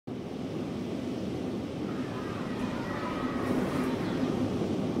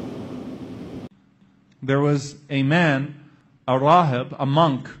there was a man, a rahib, a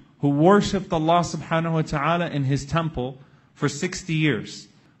monk, who worshipped Allah subhanahu wa ta'ala in his temple for 60 years.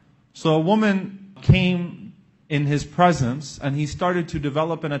 So a woman came in his presence and he started to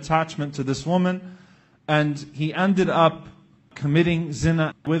develop an attachment to this woman, and he ended up committing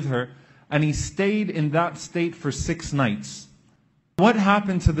zina with her, and he stayed in that state for 6 nights. What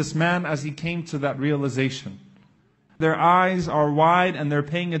happened to this man as he came to that realization? Their eyes are wide and they're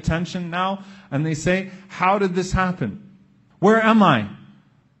paying attention now, and they say, how did this happen? Where am I?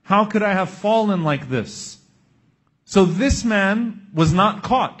 How could I have fallen like this? So this man was not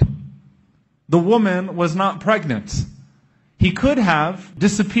caught. The woman was not pregnant. He could have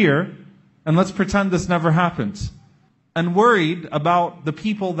disappeared, and let's pretend this never happened, and worried about the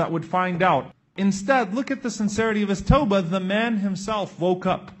people that would find out. Instead, look at the sincerity of his tawbah. The man himself woke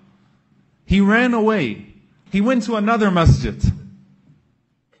up. He ran away. He went to another masjid,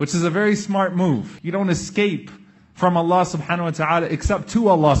 which is a very smart move. You don't escape from Allah subhanahu wa ta'ala except to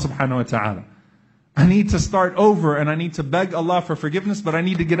Allah subhanahu wa ta'ala. I need to start over and I need to beg Allah for forgiveness, but I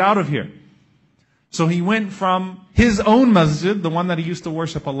need to get out of here. So he went from his own masjid, the one that he used to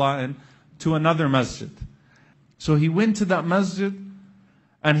worship Allah in, to another masjid. So he went to that masjid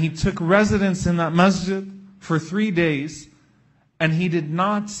and he took residence in that masjid for 3 days, and he did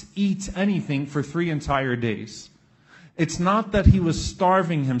not eat anything for 3 entire days. It's not that he was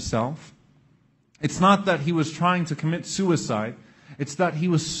starving himself. It's not that he was trying to commit suicide. It's that he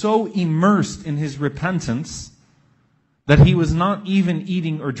was so immersed in his repentance that he was not even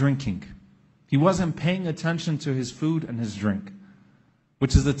eating or drinking. He wasn't paying attention to his food and his drink,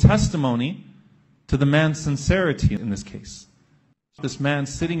 which is a testimony to the man's sincerity in this case. This man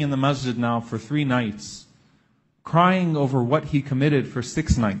sitting in the masjid now for 3 nights, crying over what he committed for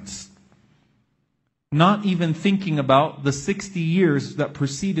 6 nights, not even thinking about the 60 years that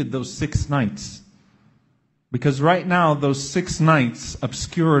preceded those 6 nights. Because right now, those 6 nights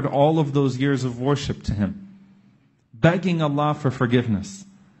obscured all of those years of worship to him, begging Allah for forgiveness.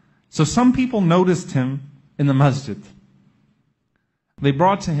 So some people noticed him in the masjid. They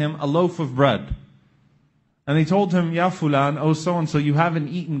brought to him a loaf of bread. And they told him, Ya fulan, oh so-and-so, you haven't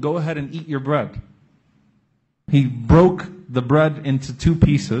eaten, go ahead and eat your bread. He broke the bread into 2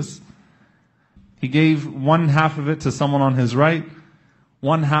 pieces. He gave 1/2 of it to someone on his right,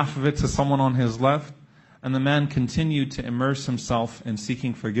 1/2 of it to someone on his left. And the man continued to immerse himself in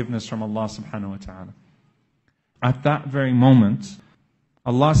seeking forgiveness from Allah subhanahu wa ta'ala. At that very moment,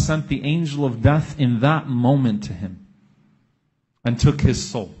 Allah sent the angel of death in that moment to him and took his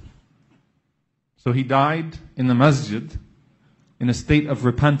soul. So he died in the masjid in a state of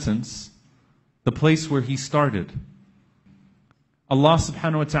repentance, the place where he started. Allah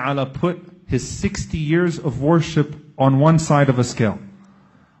subhanahu wa ta'ala put his 60 years of worship on one side of a scale.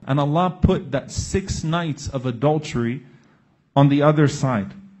 And Allah put that 6 nights of adultery on the other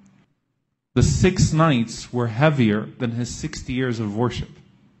side. The 6 nights were heavier than his 60 years of worship.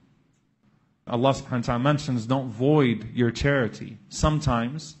 Allah subhanahu wa ta'ala mentions, don't void your charity.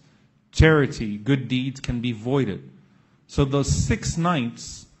 Sometimes charity, good deeds can be voided. So those 6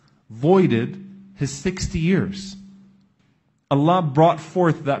 nights voided his 60 years. Allah brought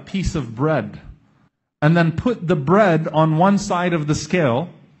forth that piece of bread and then put the bread on one side of the scale.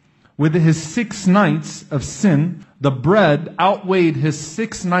 With his 6 nights of sin, the bread outweighed his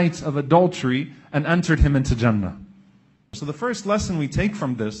 6 nights of adultery and entered him into Jannah. So the first lesson we take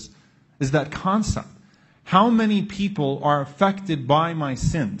from this is that concept. How many people are affected by my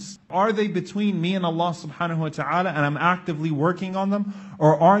sins? Are they between me and Allah subhanahu wa ta'ala and I'm actively working on them?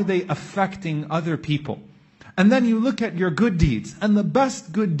 Or are they affecting other people? And then you look at your good deeds, and the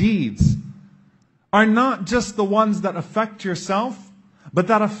best good deeds are not just the ones that affect yourself, but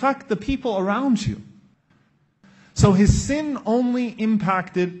that affect the people around you. So his sin only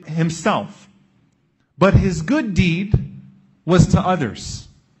impacted himself, but his good deed was to others.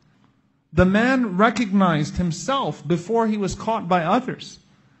 The man recognized himself before he was caught by others.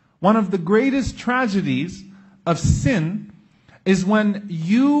 One of the greatest tragedies of sin is when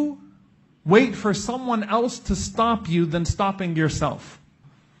you wait for someone else to stop you than stopping yourself.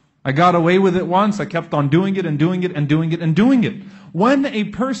 I got away with it once, I kept on doing it and doing it and doing it and doing it. When a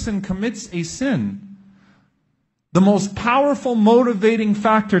person commits a sin, the most powerful motivating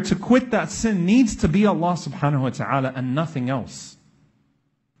factor to quit that sin needs to be Allah subhanahu wa ta'ala and nothing else.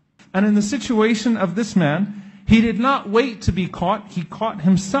 And in the situation of this man, he did not wait to be caught, he caught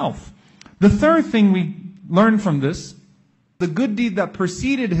himself. The third thing we learn from this, the good deed that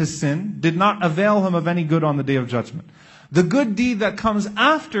preceded his sin did not avail him of any good on the Day of Judgment. The good deed that comes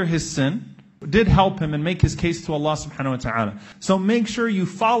after his sin did help him and make his case to Allah subhanahu wa ta'ala. So make sure you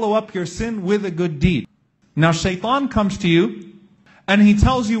follow up your sin with a good deed. Now shaitan comes to you and he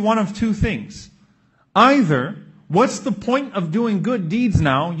tells you one of two things. Either, what's the point of doing good deeds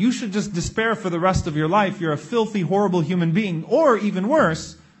now? You should just despair for the rest of your life. You're a filthy, horrible human being. Or even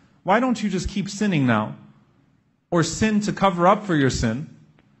worse, why don't you just keep sinning now? Or sin to cover up for your sin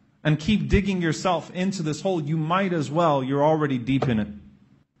and keep digging yourself into this hole. You might as well, you're already deep in it.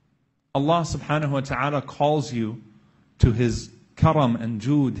 Allah subhanahu wa ta'ala calls you to His karam and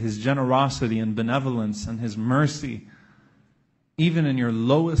jood, His generosity and benevolence and His mercy, even in your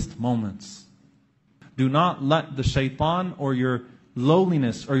lowest moments. Do not let the shaitan or your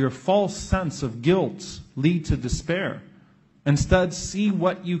lowliness or your false sense of guilt lead to despair. Instead, see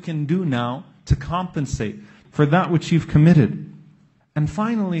what you can do now to compensate for that which you've committed. And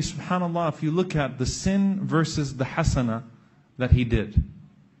finally, subhanAllah, if you look at the sin versus the hasana that he did.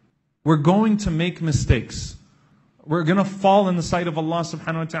 We're going to make mistakes. We're going to fall in the sight of Allah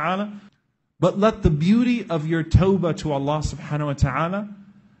subhanahu wa ta'ala. But let the beauty of your tawbah to Allah subhanahu wa ta'ala,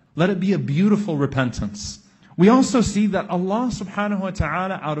 let it be a beautiful repentance. We also see that Allah subhanahu wa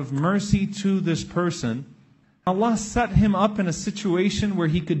ta'ala, out of mercy to this person, Allah set him up in a situation where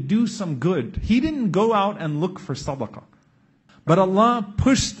he could do some good. He didn't go out and look for sadaqah. But Allah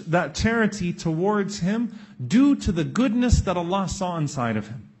pushed that charity towards him due to the goodness that Allah saw inside of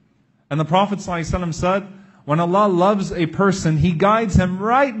him. And the Prophet ﷺ said, when Allah loves a person, He guides him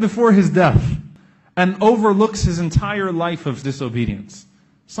right before his death and overlooks his entire life of disobedience.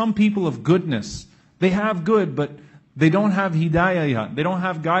 Some people of goodness, they have good, but they don't have hidayah yet. They don't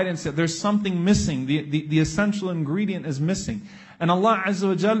have guidance yet. There's something missing. The essential ingredient is missing. And Allah Azza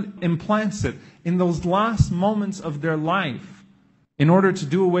wa Jal implants it in those last moments of their life in order to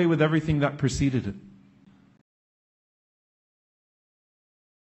do away with everything that preceded it.